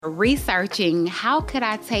researching how could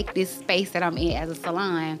I take this space that I'm in as a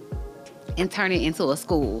salon and turn it into a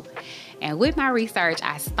school. And with my research,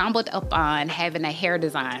 I stumbled upon having a hair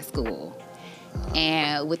design school.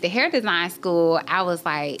 And with the hair design school, I was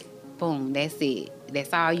like, boom, that's it.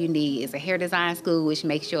 That's all you need is a hair design school, which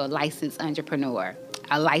makes you a licensed entrepreneur,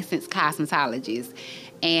 a licensed cosmetologist.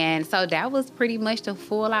 And so that was pretty much the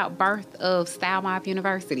full-out birth of Style Mobb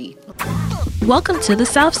University. Welcome to the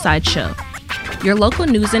Southside Show, your local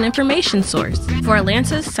news and information source for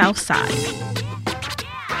Atlanta's Southside.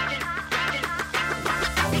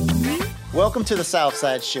 Welcome to the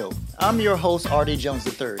Southside Show. I'm your host, R.D.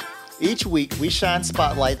 Jones III. Each week, we shine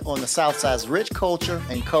spotlight on the Southside's rich culture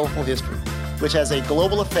and colorful history, which has a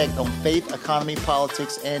global effect on faith, economy,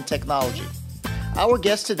 politics, and technology. Our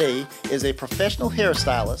guest today is a professional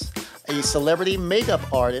hairstylist, a celebrity makeup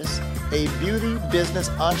artist, a beauty business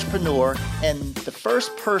entrepreneur, and the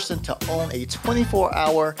first person to own a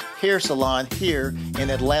 24-hour hair salon here in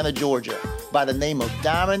Atlanta, Georgia, by the name of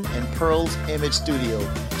Diamond and Pearls Image Studio.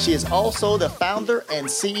 She is also the founder and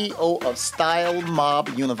CEO of Style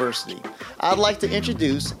Mobb University. I'd like to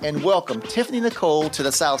introduce and welcome Tiffane Nicol to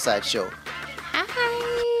the Southside Show.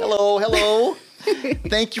 Hi. Hello.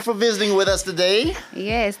 Thank you for visiting with us today.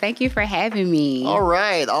 Yes, thank you for having me. All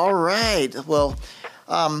right. Well,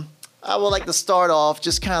 I would like to start off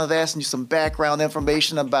just kind of asking you some background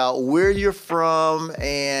information about where you're from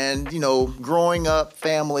and, growing up,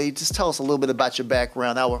 family. Just tell us a little bit about your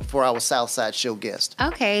background for our Southside Show guest.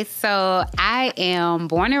 Okay, so I am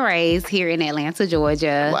born and raised here in Atlanta,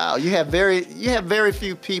 Georgia. Wow, you have very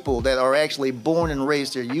few people that are actually born and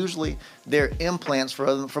raised here. Usually they're implants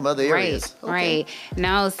from other areas. Right.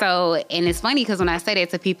 No, so, and it's funny because when I say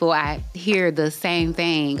that to people, I hear the same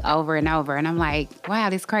thing over and over. And I'm like,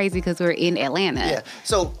 wow, this is crazy because we're in Atlanta. Yeah.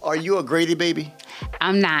 So are you a Grady baby?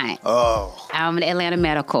 I'm not. Oh. I'm an Atlanta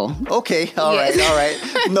medical. Okay. All right.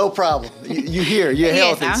 No problem. You're here. You're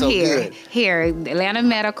healthy. I'm so here. Good. Here, Atlanta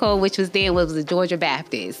Medical, which was the Georgia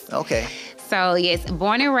Baptist. Okay. So, yes,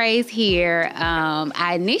 born and raised here.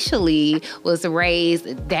 I initially was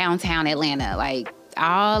raised downtown Atlanta. Like,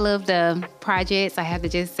 all of the projects, I have to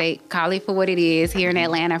just call it for what it is, here in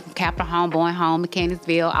Atlanta, from Capitol Home, Bowen Home,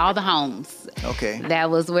 Mechanicsville, all the homes. Okay. That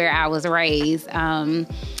was where I was raised. I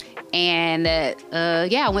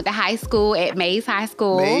went to high school at Mays High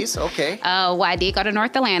School. Mays, okay. Well, I did go to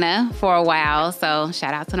North Atlanta for a while, so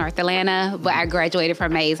shout out to North Atlanta. But I graduated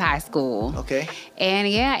from Mays High School. Okay.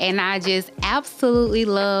 And I just absolutely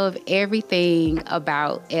love everything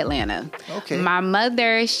about Atlanta. Okay. My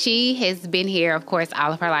mother, she has been here, of course,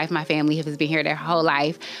 all of her life. My family has been here their whole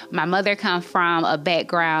life. My mother comes from a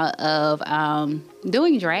background of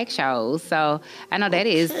doing drag shows, so I know that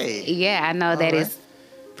is, that is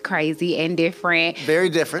crazy and different. Very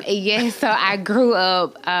different. Yes, so I grew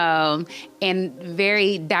up in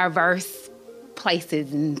very diverse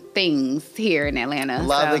places and things here in Atlanta. A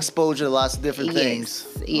lot of exposure to lots of different things.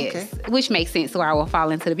 Yes, Okay. which makes sense where I will fall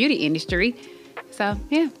into the beauty industry. So,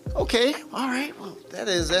 yeah. Okay, all right. Well,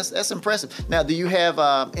 that's impressive. Now, do you have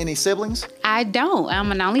any siblings? I don't.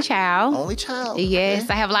 I'm an only child. Only child. Yes,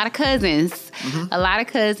 Okay. I have a lot of cousins. A lot of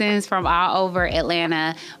cousins from all over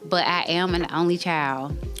Atlanta, but I am an only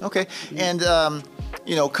child. Okay. And,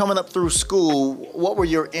 coming up through school, what were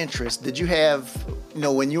your interests? Did you have,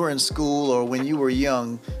 when you were in school or when you were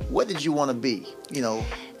young, what did you want to be?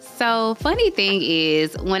 So, funny thing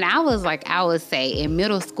is, when I was I would say in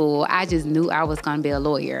middle school, I just knew I was going to be a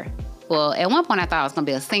lawyer. Well, at one point I thought I was going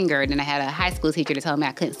to be a singer. Then I had a high school teacher that told me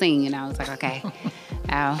I couldn't sing. And I was like, okay,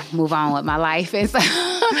 I'll move on with my life. And so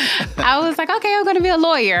I was like, okay, I'm going to be a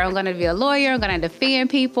lawyer. I'm going to defend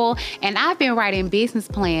people. And I've been writing business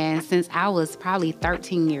plans since I was probably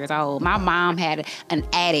 13 years old. My mom had an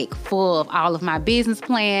attic full of all of my business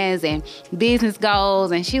plans and business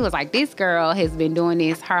goals. And she was like, this girl has been doing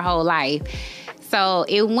this her whole life. So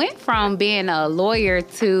it went from being a lawyer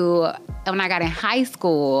to when I got in high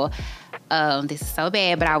school. This is so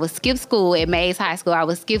bad, but I would skip school at Mays High School. I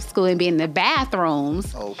would skip school and be in the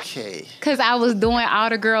bathrooms. Okay. Because I was doing all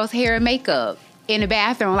the girls' hair and makeup in the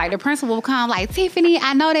bathroom. Like, the principal would come like, Tiffane,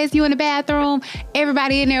 I know that's you in the bathroom.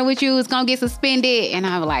 Everybody in there with you is going to get suspended. And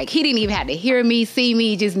I was like, he didn't even have to hear me, see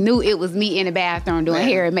me, just knew it was me in the bathroom doing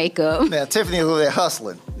hair and makeup. Now, Tiffane was over there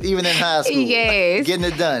hustling, even in high school. Yes. Getting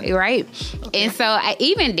it done. Right. Okay. And so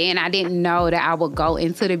even then, I didn't know that I would go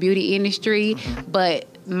into the beauty industry, but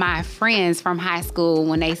my friends from high school,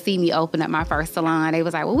 when they see me open up my first salon, they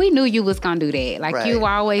was like, well, we knew you was going to do that. Like, you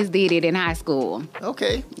always did it in high school.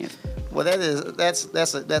 Okay. Yeah. Well, that's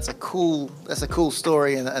a cool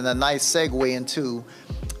story and a nice segue into.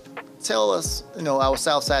 Tell us, our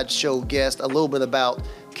Southside Show guest, a little bit about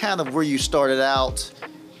kind of where you started out,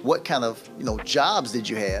 what kind of, jobs did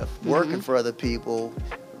you have working for other people?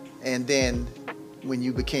 And then when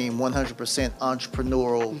you became 100%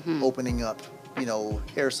 entrepreneurial, opening up,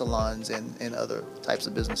 hair salons and other types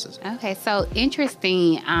of businesses. Okay, so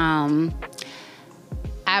interesting.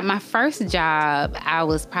 At my first job, I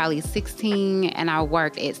was probably 16, and I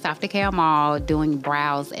worked at South Mobb doing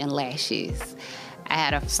brows and lashes. I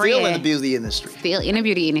had a friend. Still in the beauty industry. Still in the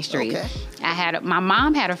beauty industry. Okay. My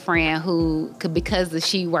mom had a friend who because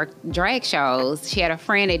she worked drag shows, she had a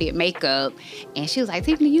friend that did makeup, and she was like,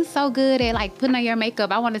 Tiffane, you so good at like putting on your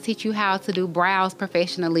makeup. I want to teach you how to do brows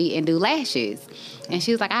professionally and do lashes. And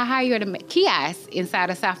she was like, I'll hire you at a kiosk inside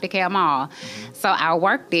of South Mall. So I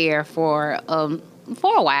worked there for a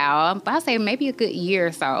while, I'll say maybe a good year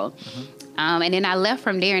or so. And then I left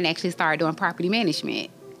from there and actually started doing property management.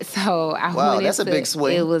 So I went that's a big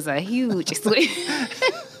swing. It was a huge swing.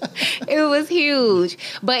 It was huge.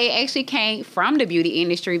 But it actually came from the beauty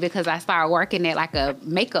industry because I started working at like a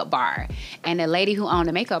makeup bar. And the lady who owned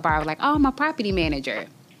the makeup bar was like, oh, I'm a property manager.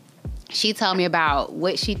 She told me about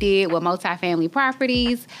what she did with multifamily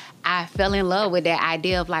properties. I fell in love with that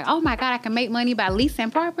idea of like, oh my God, I can make money by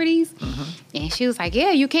leasing properties. And she was like,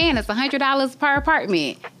 yeah, you can. It's $100 per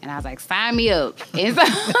apartment. And I was like, sign me up. And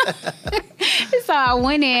so I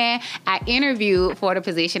went in, I interviewed for the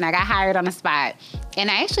position. I got hired on the spot.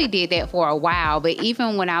 And I actually did that for a while. But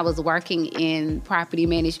even when I was working in property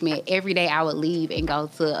management, every day I would leave and go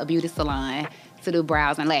to a beauty salon to do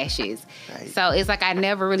brows and lashes. Right. So it's like I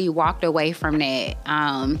never really walked away from that.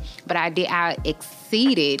 But I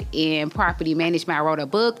exceeded in property management. I wrote a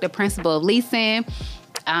book, The Principle of Leasing.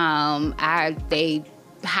 They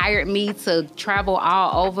hired me to travel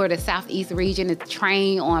all over the Southeast region to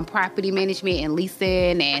train on property management and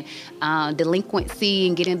leasing and delinquency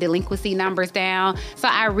and getting delinquency numbers down. So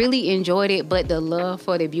I really enjoyed it, but the love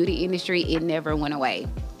for the beauty industry, it never went away.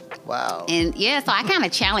 Wow. And yeah, so I kind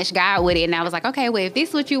of challenged God with it, and I was like, okay, well, if this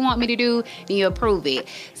is what you want me to do, then you approve it.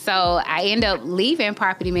 So I ended up leaving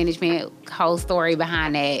property management, whole story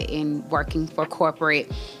behind that, and working for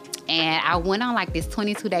corporate. And I went on like this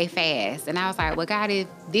 22-day fast. And I was like, well, God, if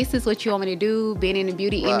this is what you want me to do, being in the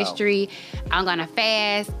beauty industry, I'm going to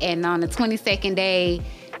fast. And on the 22nd day,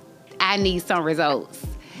 I need some results.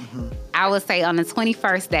 I would say on the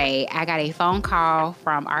 21st day, I got a phone call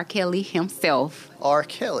from R. Kelly himself. R.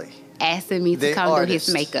 Kelly? Asking me to come do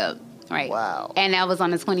his makeup. Right. Wow. And that was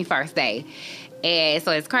on the 21st day. And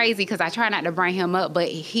so it's crazy because I try not to bring him up, but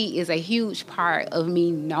he is a huge part of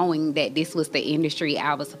me knowing that this was the industry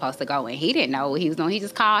I was supposed to go in. He didn't know what he was doing. He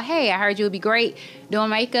just called, hey, I heard you would be great doing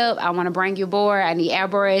makeup. I want to bring you aboard. I need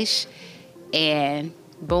airbrush. And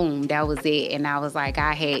boom, that was it. And I was like,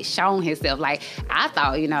 God had shown himself. Like, I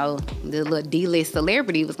thought, the little D-list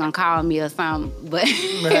celebrity was going to call me or something. But,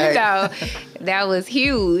 that was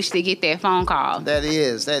huge to get that phone call. That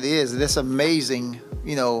is. That's amazing.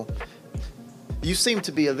 You seem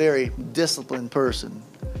to be a very disciplined person.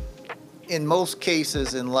 In most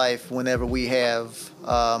cases in life, whenever we have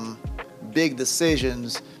big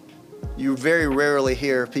decisions, you very rarely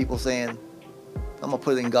hear people saying, I'm going to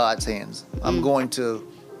put it in God's hands. I'm going to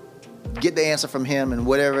get the answer from him, and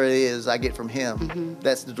whatever it is I get from him,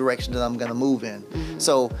 that's the direction that I'm going to move in.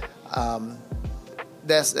 So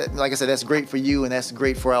that's, like I said, that's great for you, and that's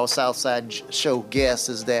great for our Southside show guests,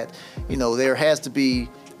 is that, there has to be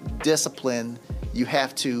discipline. You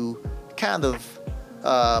have to kind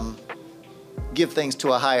of give things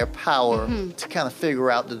to a higher power to kind of figure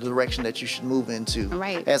out the direction that you should move into.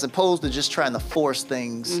 Right. As opposed to just trying to force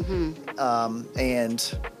things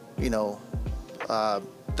and,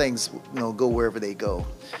 things, go wherever they go.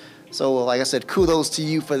 So, like I said, kudos to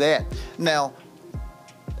you for that. Now,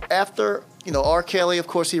 after, R. Kelly, of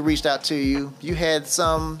course, he reached out to you. You had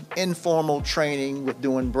some informal training with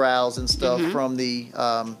doing brows and stuff from the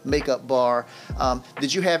makeup bar.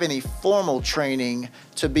 Did you have any formal training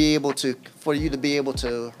for you to be able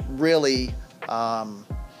to really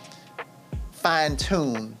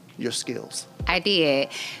fine-tune your skills? I did.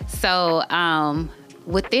 So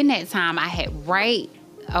within that time, I had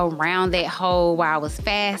around that whole while I was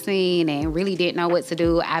fasting and really didn't know what to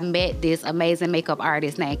do, I met this amazing makeup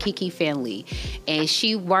artist named Kiki Finley. And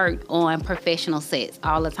she worked on professional sets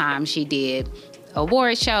all the time. She did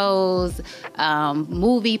award shows,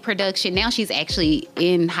 movie production. Now she's actually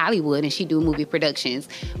in Hollywood and she do movie productions.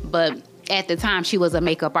 But at the time, she was a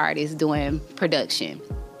makeup artist doing production.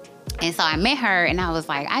 And so I met her and I was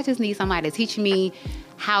like, I just need somebody to teach me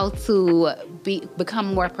how to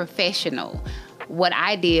become more professional. What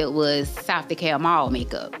I did was South Mall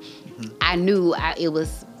makeup. I knew it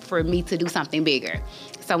was for me to do something bigger.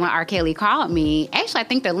 So So when R. Kelly called me, actually I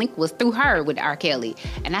think the link was through her with R. Kelly.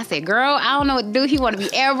 And I said, girl, I don't know what to do. He want to be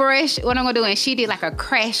airbrushed. What I'm going to do? And she did like a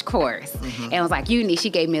crash course. And was like, she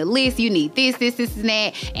gave me a list. You need this, and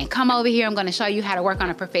that. And come over here. I'm going to show you how to work on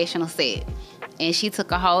a professional set. And she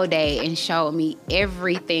took a whole day and showed me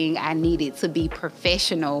everything I needed to be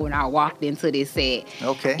professional when I walked into this set.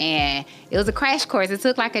 Okay. And it was a crash course. It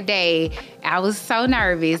took like a day. I was so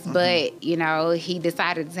nervous, but, he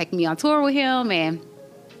decided to take me on tour with him. And,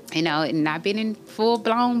 and I've been in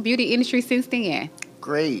full-blown beauty industry since then.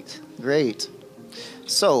 Great.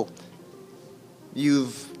 So,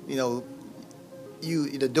 the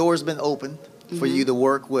door's been open for you to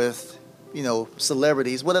work with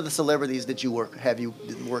celebrities. What other celebrities have you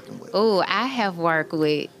been working with? Oh, I have worked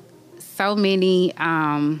with so many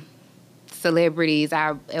celebrities.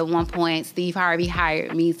 At one point, Steve Harvey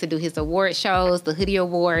hired me to do his award shows, the Hoodie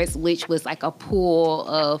Awards, which was like a pool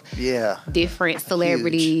of different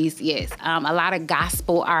celebrities. Huge. Yes, a lot of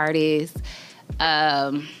gospel artists.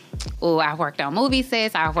 I worked on movie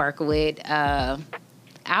sets. I worked with...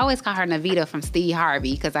 I always call her Navita from Steve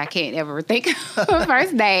Harvey because I can't ever think of her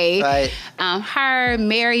first name. Right. Her,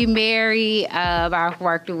 Mary. I've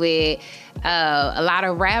worked with a lot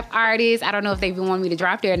of rap artists. I don't know if they even want me to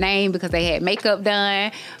drop their name because they had makeup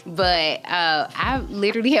done, but I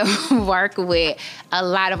literally have worked with a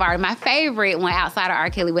lot of artists. My favorite one outside of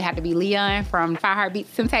R. Kelly would have to be Leon from Fire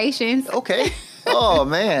Heartbeat Temptations. Okay. Oh,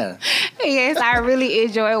 man. Yes, I really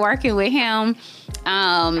enjoy working with him.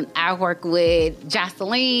 I work with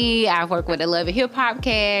Jocelyn. I work with the Love and Hip Hop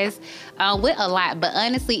cast, with a lot. But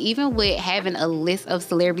honestly, even with having a list of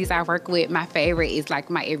celebrities I work with, my favorite is like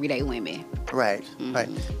my everyday women. Right, right.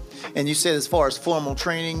 And you said as far as formal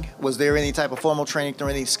training, was there any type of formal training through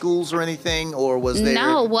any schools or anything, or was there?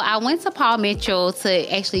 No, well, I went to Paul Mitchell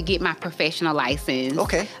to actually get my professional license.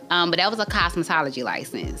 Okay. But that was a cosmetology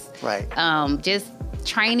license. Right. Just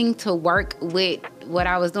training to work with what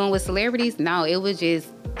I was doing with celebrities, no, it was just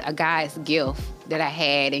a God's gift that I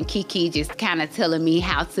had, and Kiki just kind of telling me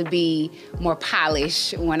how to be more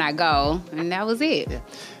polished when I go, and that was it. Yeah.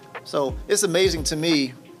 So it's amazing to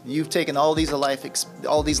me. You've taken all these life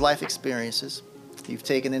experiences. You've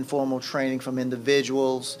taken informal training from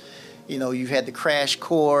individuals. You've had the crash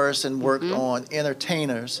course and worked on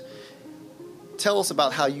entertainers. Tell us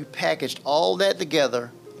about how you packaged all that together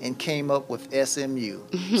and came up with SMU,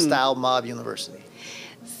 Style Mobb University.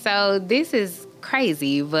 So this is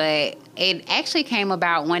crazy, but it actually came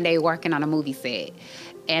about one day working on a movie set.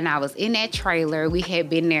 And I was in that trailer. We had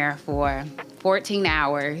been there for 14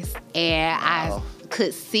 hours, and wow. I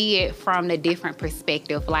could see it from the different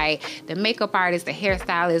perspective. Like the makeup artist, the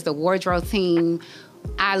hairstylist, the wardrobe team.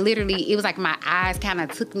 It was like my eyes kind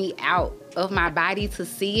of took me out of my body to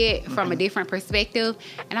see it from a different perspective.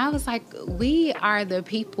 And I was like, we are the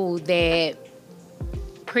people that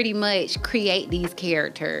pretty much create these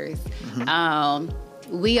characters.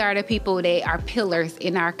 We are the people that are pillars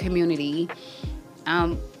in our community.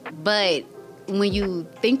 But when you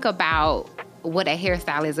think about what a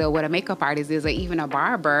hairstylist or what a makeup artist is, or even a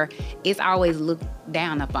barber, it's always looked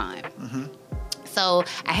down upon. So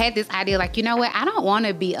I had this idea, like, you know what? I don't want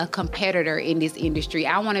to be a competitor in this industry.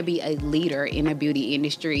 I want to be a leader in the beauty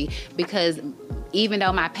industry, because even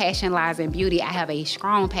though my passion lies in beauty, I have a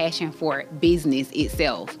strong passion for business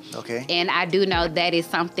itself. Okay. And I do know that is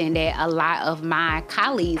something that a lot of my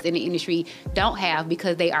colleagues in the industry don't have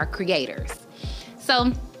because they are creators.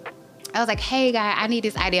 So I was like, hey, God, I need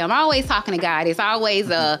this idea. I'm always talking to God. It's always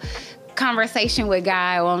a conversation with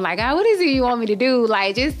God where I'm like, God, what is it you want me to do?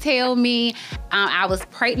 Like, just tell me. I was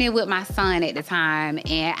pregnant with my son at the time,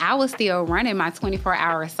 and I was still running my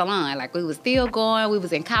 24-hour salon. Like, we was still going. We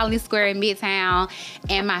was in Colony Square in Midtown,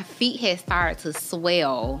 and my feet had started to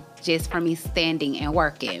swell just from me standing and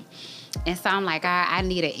working. And so I'm like, I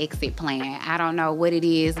need an exit plan. I don't know what it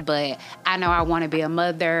is, but I know I want to be a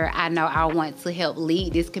mother. I know I want to help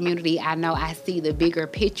lead this community. I know I see the bigger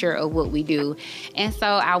picture of what we do. And so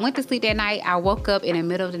I went to sleep that night. I woke up in the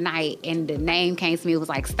middle of the night, and the name came to me. It was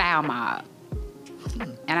like Style Mobb.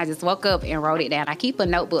 And I just woke up and wrote it down. I keep a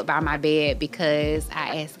notebook by my bed because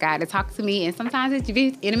I ask God to talk to me, and sometimes it's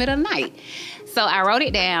in the middle of the night. So I wrote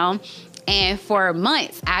it down. And for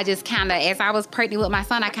months, I just kind of, as I was pregnant with my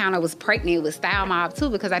son, I kind of was pregnant with Style Mobb too,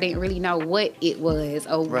 because I didn't really know what it was.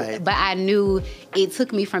 Right. But I knew it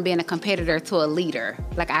took me from being a competitor to a leader.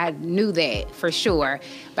 Like, I knew that for sure,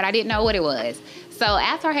 but I didn't know what it was. So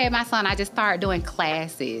after I had my son, I just started doing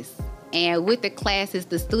classes. And with the classes,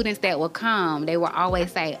 the students that would come, they would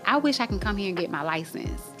always say, I wish I can come here and get my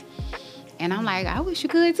license. And I'm like, I wish you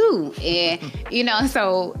could too. And, you know,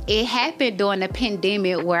 so it happened during the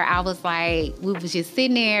pandemic where I was like, we was just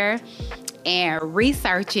sitting there and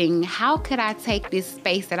researching how could I take this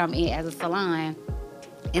space that I'm in as a salon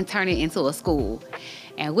and turn it into a school.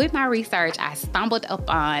 And with my research, I stumbled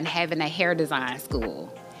upon having a hair design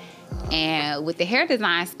school. And with the hair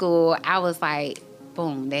design school, I was like,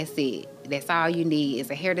 boom, that's it. That's all you need is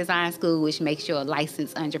a hair design school, which makes you a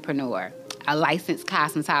licensed entrepreneur, a licensed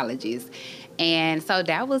cosmetologist. And so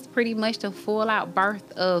that was pretty much the full-out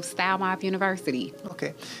birth of Style Mobb University.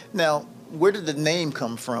 Okay. Now, where did the name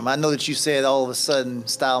come from? I know that you said all of a sudden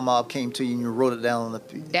Style Mobb came to you and you wrote it down on a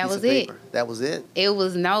piece of paper. That was it? It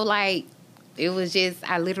was it was just,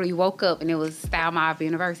 I literally woke up and it was Style Mobb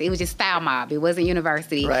University. It was just Style Mobb. It wasn't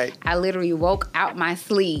university. Right. I literally woke out my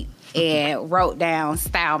sleep and wrote down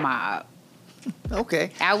Style Mobb.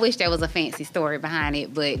 Okay. I wish there was a fancy story behind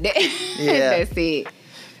it, but yeah. That's it.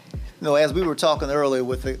 No, as we were talking earlier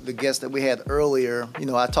with the guest that we had earlier, you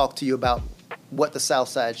know, I talked to you about what the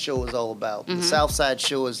Southside Show is all about. The Southside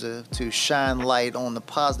Show is to shine light on the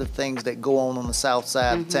positive things that go on the south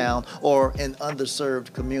side of town or in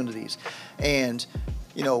underserved communities. And,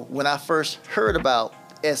 you know, when I first heard about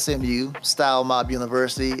SMU, Style Mobb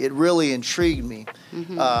University, it really intrigued me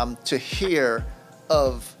to hear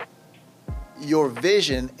of your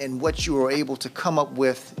vision and what you were able to come up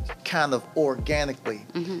with kind of organically.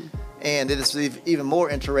 And it is even more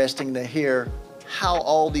interesting to hear how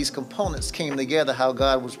all these components came together, how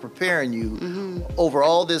God was preparing you over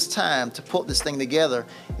all this time to put this thing together.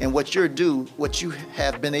 And what you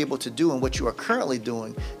have been able to do and what you are currently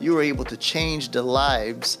doing, you are able to change the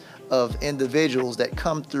lives of individuals that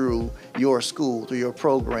come through your school, through your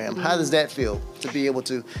program. How does that feel to be able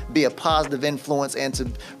to be a positive influence and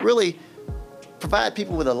to really provide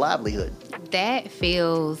people with a livelihood? That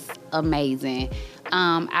feels amazing.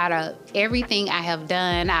 Out of everything I have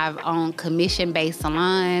done, I've owned commission-based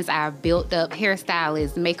salons. I've built up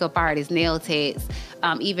hairstylists, makeup artists, nail techs,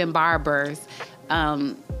 even barbers.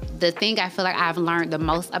 The thing I feel like I've learned the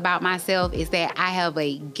most about myself is that I have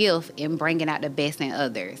a gift in bringing out the best in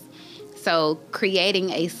others. So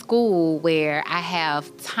creating a school where I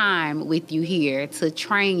have time with you here to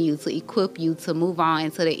train you, to equip you, to move on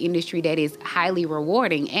into the industry that is highly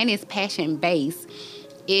rewarding and is passion-based,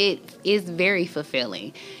 it is very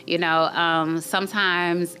fulfilling. You know,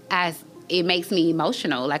 sometimes it makes me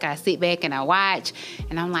emotional. Like I sit back and I watch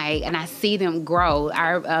and I'm like, and I see them grow.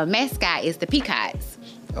 Our mascot is the peacocks.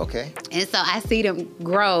 Okay. And so I see them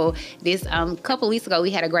grow. This couple weeks ago,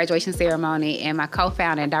 we had a graduation ceremony, and my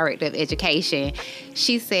co-founder and director of education,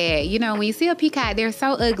 she said, you know, when you see a peacock, they're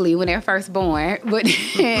so ugly when they're first born, but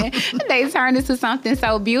they turn into something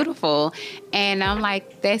so beautiful. And I'm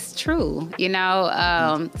like, that's true, you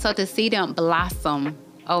know? So to see them blossom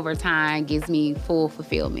over time gives me full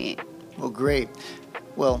fulfillment. Well, great.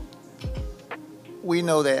 Well, we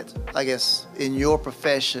know that, I guess, in your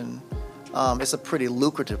profession, it's a pretty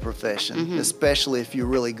lucrative profession, especially if you're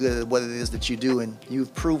really good at what it is that you do, and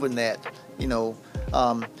you've proven that. You know,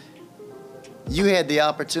 you had the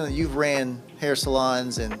opportunity. You've ran hair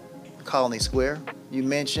salons in Colony Square. You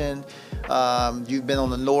mentioned you've been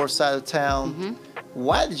on the north side of town.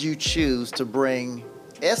 Why did you choose to bring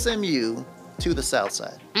SMU to the south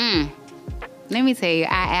side? Let me tell you,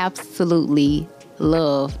 I absolutely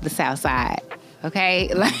love the south side.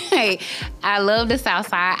 Okay, like I love the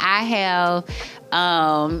Southside. I have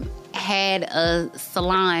had a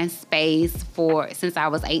salon space since I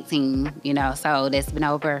was 18, you know, so that's been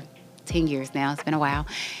over 10 years now. It's been a while.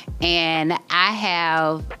 And I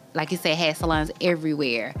have, like you said, had salons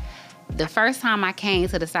everywhere. The first time I came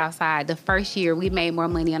to the Southside, the first year, we made more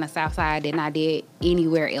money on the Southside than I did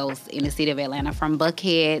anywhere else in the city of Atlanta, from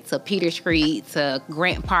Buckhead to Peter Street to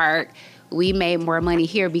Grant Park. We made more money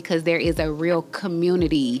here because there is a real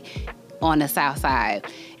community on the South Side.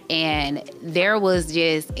 And there was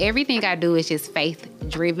just, everything I do is just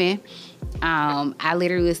faith-driven. I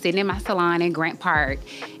literally was sitting in my salon in Grant Park,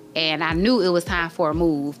 and I knew it was time for a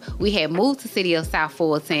move. We had moved to the city of South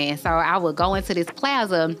Fulton, so I would go into this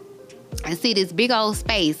plaza and see this big old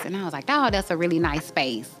space, and I was like, oh, that's a really nice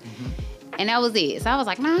space. And that was it. So I was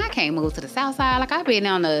like, nah, I can't move to the South Side. Like, I've been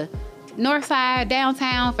on the north side,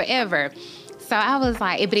 downtown forever. So I was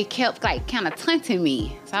like, but it kept like kind of taunting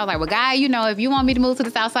me. So I was like, well, God, you know, if you want me to move to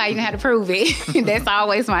the south side, you're gonna have to prove it. That's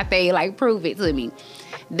always my thing, like, prove it to me.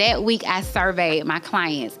 That week I surveyed my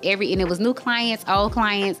clients, and it was new clients, old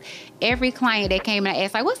clients. Every client that came in, I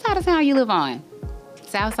asked, like, what side of town you live on?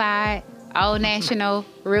 South side, Old National,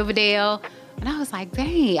 Riverdale, And I was like,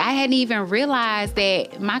 dang, I hadn't even realized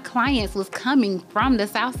that my clients was coming from the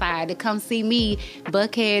Southside to come see me,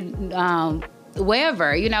 Buckhead,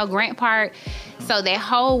 wherever, Grant Park. So that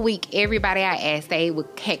whole week, everybody I asked,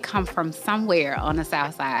 had come from somewhere on the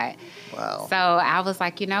Southside. Wow. So I was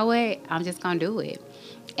like, you know what? I'm just going to do it.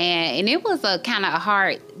 And it was a kind of a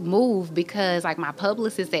hard move because, like, my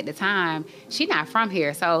publicist at the time, she not from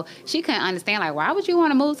here. So she couldn't understand, like, why would you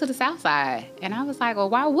want to move to the Southside? And I was like, well,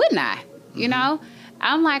 why wouldn't I?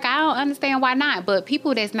 I'm like, I don't understand why not. But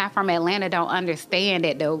people that's not from Atlanta don't understand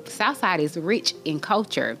that the Southside is rich in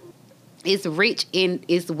culture. It's rich in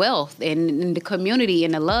its wealth and in the community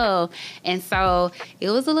and the love. And so it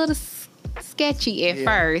was a little sketchy at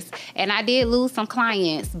first. And I did lose some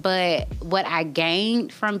clients. But what I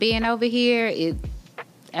gained from being over here, it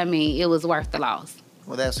was worth the loss.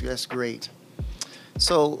 Well, that's great.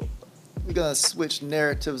 So we're going to switch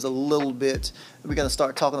narratives a little bit. We're going to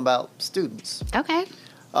start talking about students. Okay.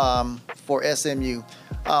 For SMU.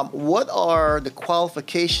 What are the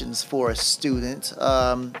qualifications for a student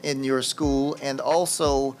in your school, and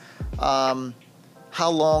also how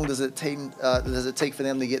long does it take for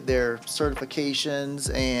them to get their certifications?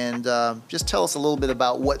 And just tell us a little bit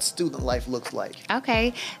about what student life looks like.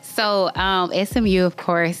 Okay. So SMU, of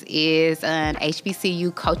course, is an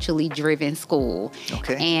HBCU culturally driven school.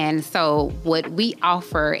 Okay. And so what we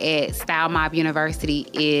offer at Mobb University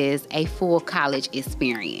is a full college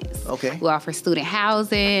experience. Okay. We offer student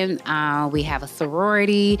housing. We have a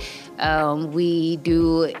sorority. We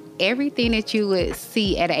do everything that you would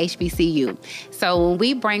see at a HBCU. So when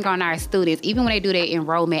we bring on our students, even when they do their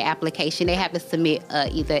enrollment application, they have to submit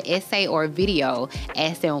either essay or video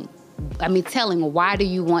telling why do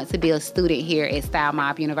you want to be a student here at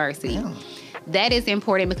Mobb University. Yeah. That is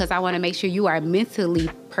important because I want to make sure you are mentally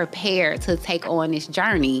prepared to take on this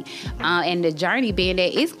journey. And the journey being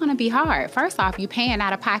that it's going to be hard. First off, you're paying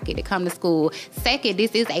out of pocket to come to school. Second,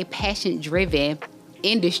 this is a passion-driven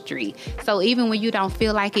industry. So even when you don't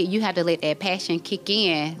feel like it, you have to let that passion kick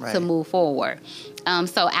in to move forward.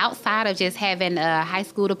 So outside of just having a high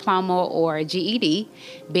school diploma or a GED,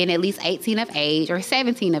 being at least 18 of age or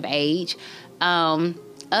 17 of age,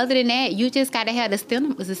 other than that, you just got to have the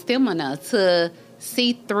stamina to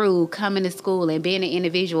see through coming to school and being an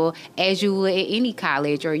individual as you would at any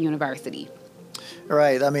college or university.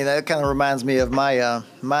 Right. I mean, that kind of reminds me of my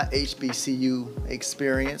my HBCU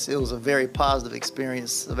experience. It was a very positive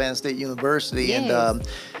experience, Savannah State University. Yes.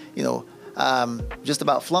 And, just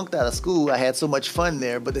about flunked out of school. I had so much fun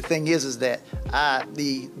there. But the thing is that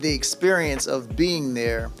the experience of being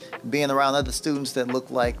there, being around other students that look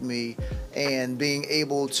like me, and being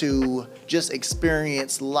able to just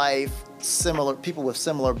experience life, people with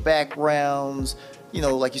similar backgrounds,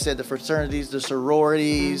 like you said, the fraternities, the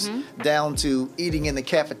sororities, down to eating in the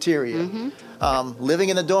cafeteria, living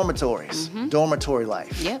in the dormitories, dormitory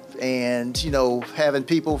life. Yep. And, having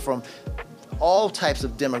people from all types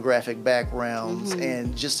of demographic backgrounds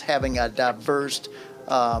and just having a diverse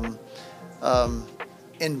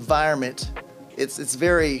environment. It's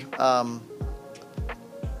very...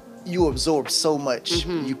 you absorb so much,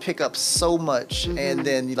 you pick up so much, and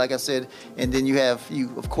then, like I said, and then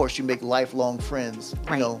of course, you make lifelong friends,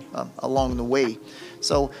 along the way.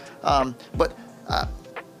 So, but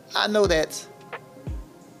I know that,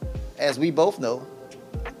 as we both know,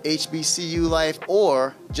 HBCU life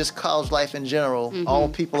or just college life in general, all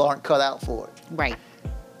people aren't cut out for it. Right.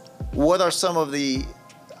 What are some of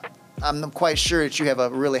I'm quite sure that you have a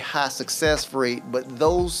really high success rate, but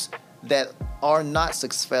those that are not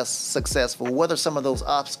successful, what are some of those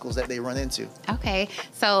obstacles that they run into? Okay,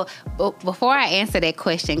 so before I answer that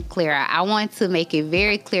question, Clara, I want to make it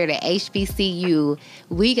very clear that HBCU,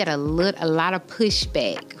 we get a lot of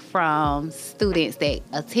pushback from students that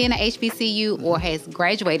attend a HBCU or has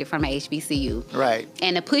graduated from a HBCU. Right.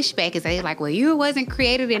 And the pushback is they're like, well, you wasn't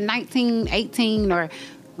created in 1918 or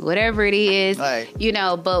whatever it is, right.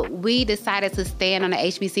 But we decided to stand on the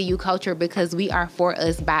HBCU culture because we are for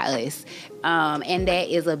us, by us. And that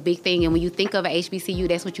is a big thing. And when you think of a HBCU,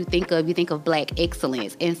 that's what you think of. You think of Black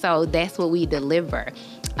excellence. And so that's what we deliver.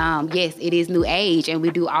 Yes, it is new age, and we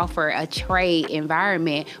do offer a trade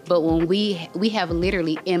environment, but when we have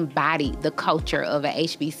literally embodied the culture of a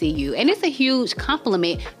HBCU. And it's a huge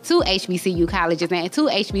compliment to HBCU colleges and to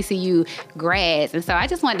HBCU grads. And so I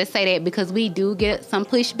just wanted to say that because we do get some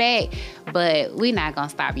pushback, but we're not going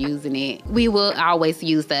to stop using it. We will always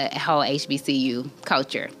use the whole HBCU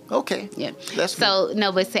culture. Okay. Yeah. That's good.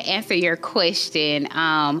 But to answer your question,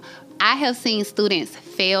 I have seen students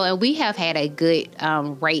fail, and we have had a good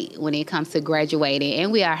rate when it comes to graduating,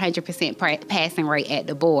 and we are 100% passing rate at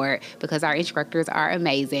the board because our instructors are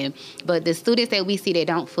amazing. But the students that we see that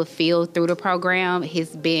don't fulfill through the program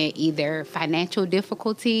has been either financial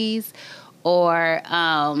difficulties or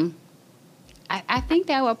I think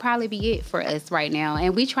that will probably be it for us right now.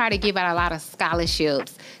 And we try to give out a lot of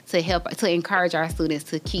scholarships to encourage our students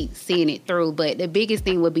to keep seeing it through. But the biggest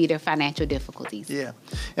thing would be their financial difficulties. Yeah.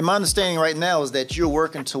 And my understanding right now is that you're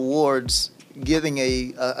working towards giving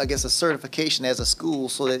a certification as a school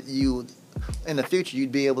so that you, in the future,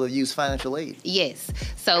 you'd be able to use financial aid. Yes.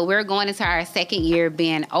 So we're going into our second year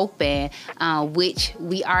being open, which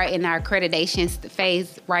we are in our accreditation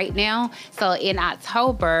phase right now. So in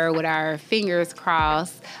October, with our fingers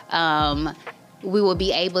crossed, we will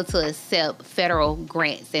be able to accept federal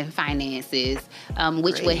grants and finances,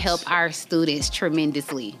 which would help our students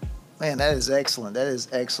tremendously. Man, that is excellent. That is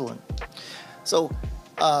excellent. So,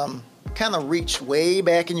 kind of reach way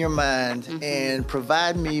back in your mind and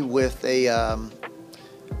provide me with a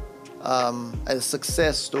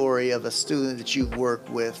success story of a student that you've worked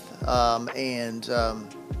with. Let's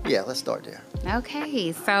start there.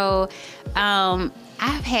 Okay, so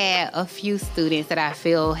I've had a few students that I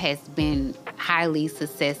feel has been highly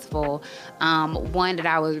successful. One that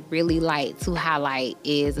I would really like to highlight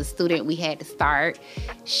is a student we had to start.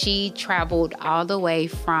 She traveled all the way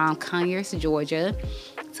from Conyers, Georgia,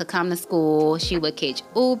 to come to school. She would catch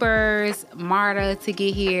Ubers, MARTA to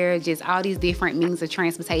get here, just all these different means of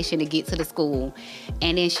transportation to get to the school.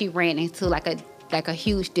 And then she ran into like a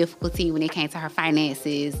huge difficulty when it came to her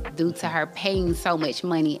finances due to her paying so much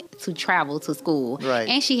money to travel to school. Right.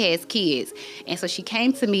 And she has kids. And so she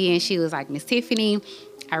came to me and she was like, Miss Tiffane,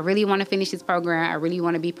 I really want to finish this program. I really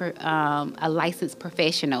want to be a licensed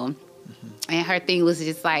professional. And her thing was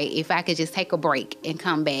just like, if I could just take a break and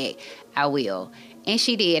come back, I will. And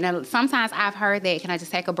she did. And sometimes I've heard that, can I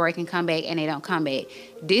just take a break and come back? And they don't come back.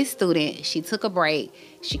 This student, she took a break.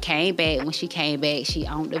 She came back. When she came back, she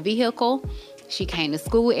owned a vehicle. She came to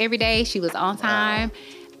school every day. She was on time.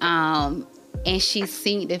 And she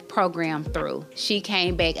seen the program through. She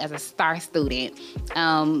came back as a star student.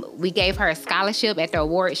 We gave her a scholarship at the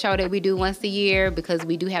award show that we do once a year because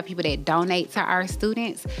we do have people that donate to our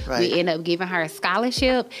students. Right. We end up giving her a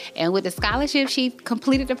scholarship. And with the scholarship, she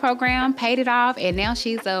completed the program, paid it off, and now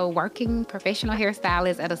she's a working professional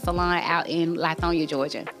hairstylist at a salon out in Lithonia,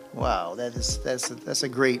 Georgia. Wow, that's a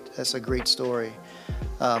great story.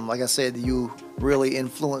 Like I said, you really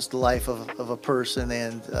influenced the life of a person,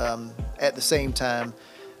 and at the same time,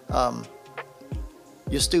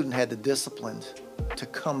 your student had the discipline to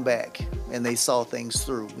come back, and they saw things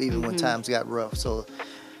through, even when times got rough. So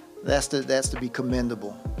that's to be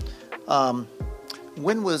commendable.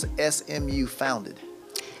 When was SMU founded?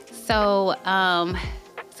 So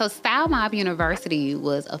Style Mobb University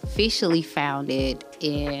was officially founded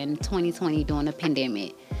in 2020 during the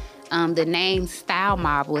pandemic. The name Style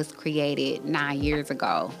Mobb was created 9 years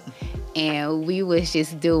ago. And we was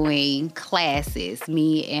just doing classes.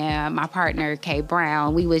 Me and my partner, Kay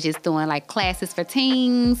Brown, we was just doing like classes for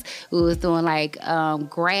teens. We was doing like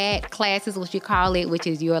grad classes, what you call it, which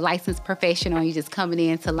is you're a licensed professional. You're just coming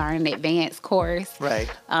in to learn an advanced course.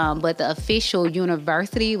 Right. But the official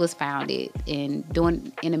university was founded in the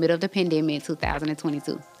middle of the pandemic, 2020.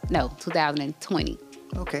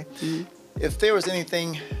 Okay. Mm-hmm. If there was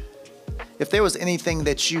anything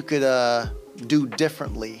that you could do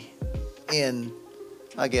differently in,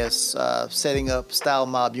 I guess, setting up Style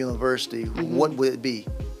Mobb University, what would it be?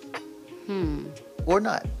 Or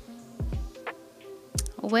not?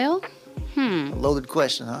 Well, A loaded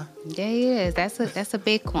question, huh? Yeah, it is. That's a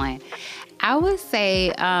big one. I would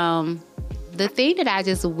say the thing that I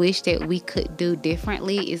just wish that we could do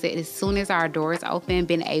differently is that as soon as our doors open,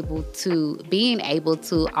 being able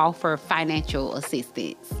to offer financial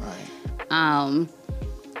assistance. Right.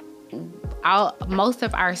 Most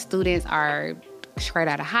of our students are straight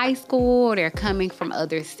out of high school. They're coming from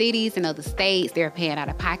other cities and other states. They're paying out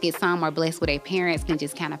of pocket. Some are blessed with their parents can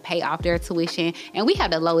just kind of pay off their tuition. And we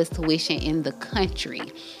have the lowest tuition in the country.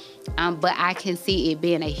 But I can see it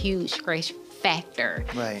being a huge stress factor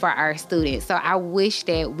for our students. So I wish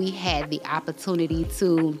that we had the opportunity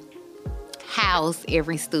to house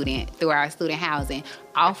every student through our student housing,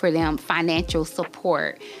 offer them financial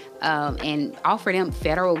support, and offer them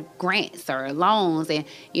federal grants or loans. And,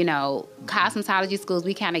 cosmetology schools,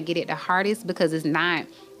 we kind of get it the hardest because it's not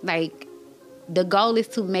like the goal is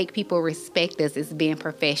to make people respect us as being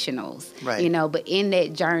professionals, right. But in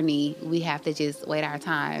that journey, we have to just wait our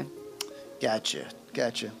time. Gotcha.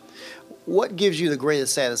 What gives you the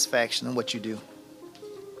greatest satisfaction in what you do?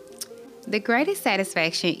 The greatest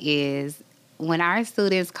satisfaction is when our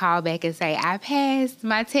students call back and say, I passed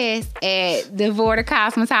my test at the Board of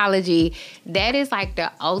Cosmetology. That is like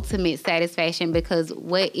the ultimate satisfaction, because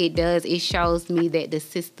what it does, it shows me that the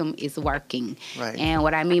system is working. Right. And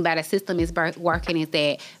what I mean by the system is working is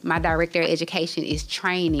that my director of education is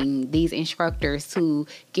training these instructors to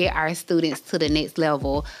get our students to the next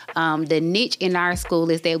level. The niche in our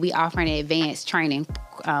school is that we offer an advanced training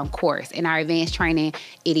course. In our advanced training,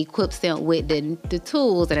 it equips them with the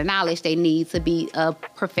tools and the knowledge they need to be a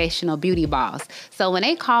professional beauty boss. So when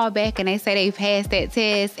they call back and they say they passed that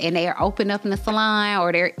test and they are open up in the salon,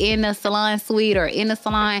 or they're in the salon suite or in the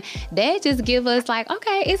salon, that just give us like,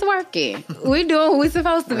 okay, it's working. We're doing what we're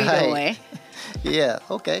supposed to be doing. Yeah,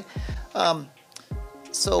 okay.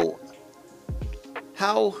 So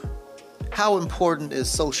how important is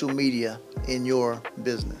social media in your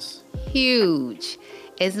business? Huge.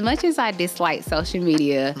 As much as I dislike social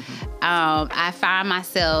media, I find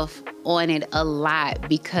myself on it a lot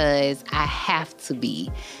because I have to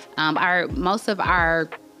be. Most of our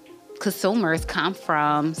consumers come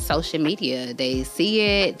from social media. They see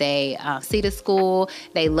it, they see the school,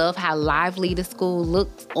 they love how lively the school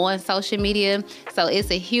looks on social media. So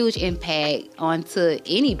it's a huge impact onto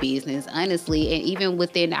any business, honestly. And even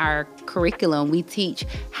within our curriculum, we teach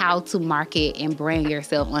how to market and brand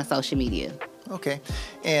yourself on social media. Okay.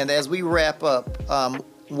 And as we wrap up,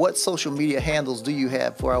 what social media handles do you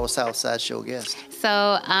have for our Southside Show guests? So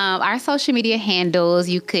our social media handles,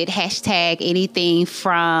 you could hashtag anything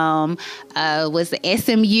from was the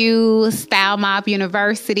SMU, Style Mobb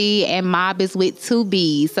University, and Mobb is with 2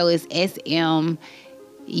 B's. So it's SMU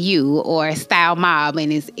or Style Mobb,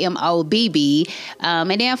 and it's MOBB. And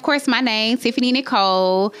then, of course, my name, Tiffane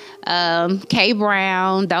Nicol, K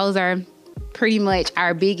Brown. Those are pretty much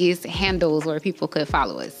our biggest handles where people could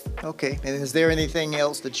follow us. Okay. And is there anything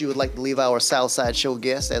else that you would like to leave our Southside Show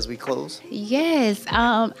guests as we close? Yes.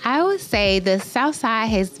 I would say the Southside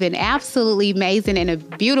has been absolutely amazing and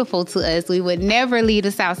beautiful to us. We would never leave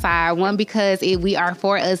the Southside, one, because we are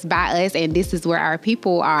for us, by us, and this is where our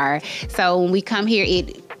people are. So when we come here,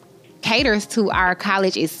 it caters to our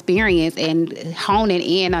college experience and honing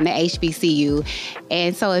in on the HBCU.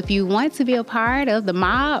 And so if you want to be a part of the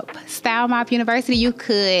Mobb, Style Mobb University, you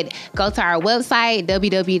could go to our website,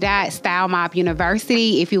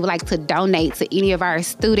 www.stylemobbuniversity. If you would like to donate to any of our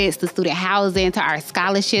students, to student housing, to our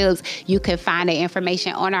scholarships, you can find the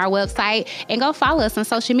information on our website, and go follow us on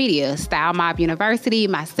social media. Style Mobb University,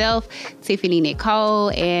 myself, Tiffane Nicol,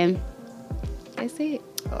 and that's it.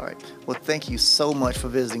 All right. Well, thank you so much for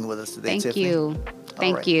visiting with us today, Tiffane.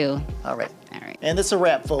 Thank you. All right. All right. And that's a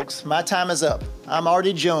wrap, folks. My time is up. I'm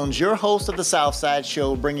Artie Jones, your host of the Southside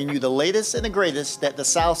Show, bringing you the latest and the greatest that the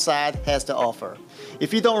Southside has to offer.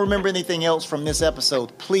 If you don't remember anything else from this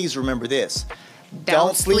episode, please remember this.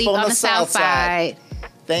 Don't sleep on the Southside.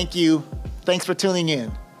 Thank you. Thanks for tuning in.